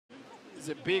It's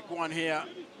a big one here.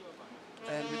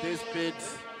 And with this speed,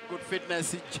 good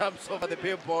fitness, he jumps over the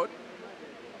billboard.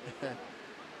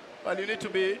 Well, you need to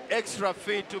be extra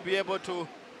fit to be able to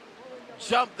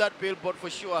jump that billboard for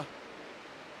sure.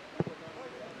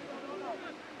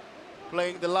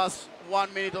 Playing the last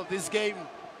 1 minute of this game.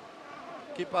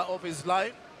 Keeper off his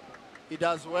line. He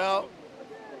does well.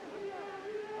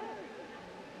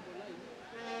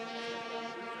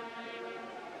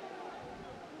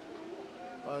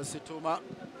 Situma.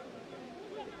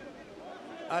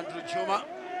 Andrew Juma.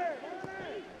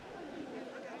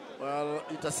 Well,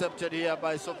 intercepted here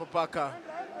by Sofapaka.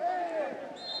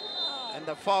 And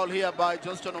the foul here by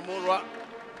Johnston Omurwa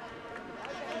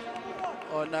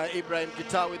on Ibrahim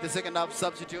Gitar with the second half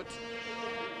substitute.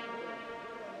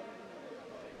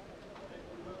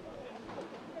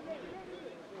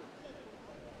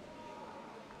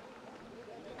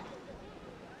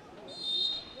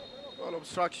 Well,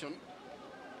 obstruction.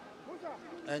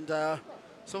 And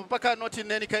Sofapaka not in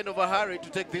any kind of a hurry to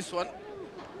take this one.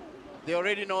 They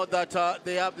already know that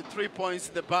they have the 3 points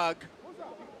in the bag.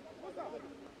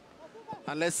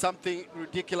 Unless something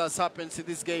ridiculous happens in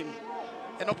this game.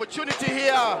 An opportunity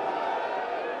here.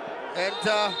 And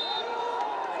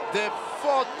the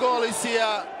fourth goal is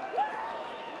here.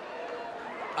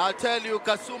 I'll tell you,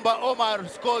 Kasumba Omar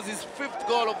scores his 5th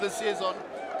goal of the season.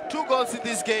 2 goals in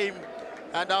this game.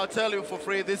 And I'll tell you for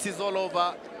free, this is all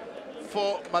over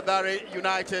for Mathare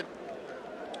United.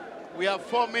 We have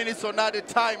 4 minutes on added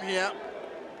time here.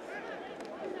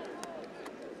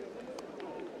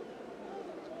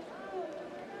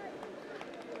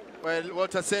 Well,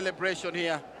 what a celebration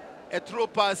here. A through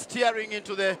pass steering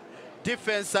into the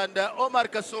defense, and Omar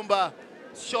Kasumba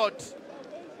shot.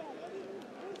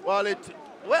 Well,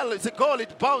 it's a goal.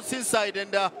 It bounced inside,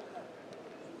 and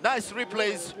nice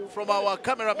replays from our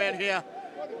cameraman here,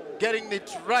 getting it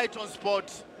right on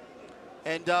spot.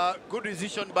 And good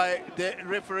decision by the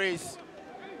referees.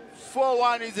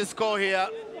 4-1 is the score here.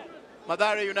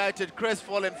 Mathare United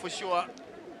crestfallen for sure.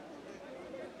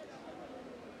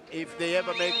 If they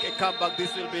ever make a comeback,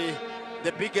 this will be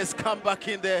the biggest comeback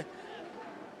in the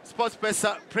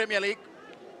Sportspesa Premier League.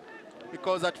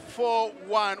 Because at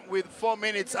 4-1 with 4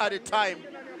 minutes at a time,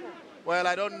 well,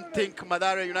 I don't think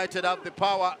Mathare United have the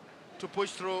power to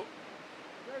push through.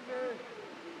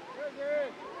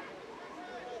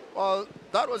 Well,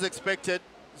 that was expected.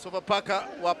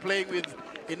 Sofapaka were playing with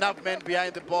enough men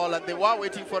behind the ball, and they were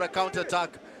waiting for a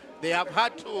counter-attack. They have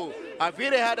had to.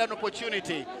 Avire had an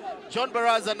opportunity. John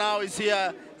Baraza now is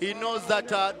here. He knows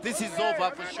that this is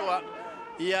over for sure.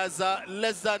 He has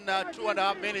less than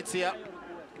 2.5 minutes here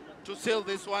to seal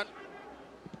this one.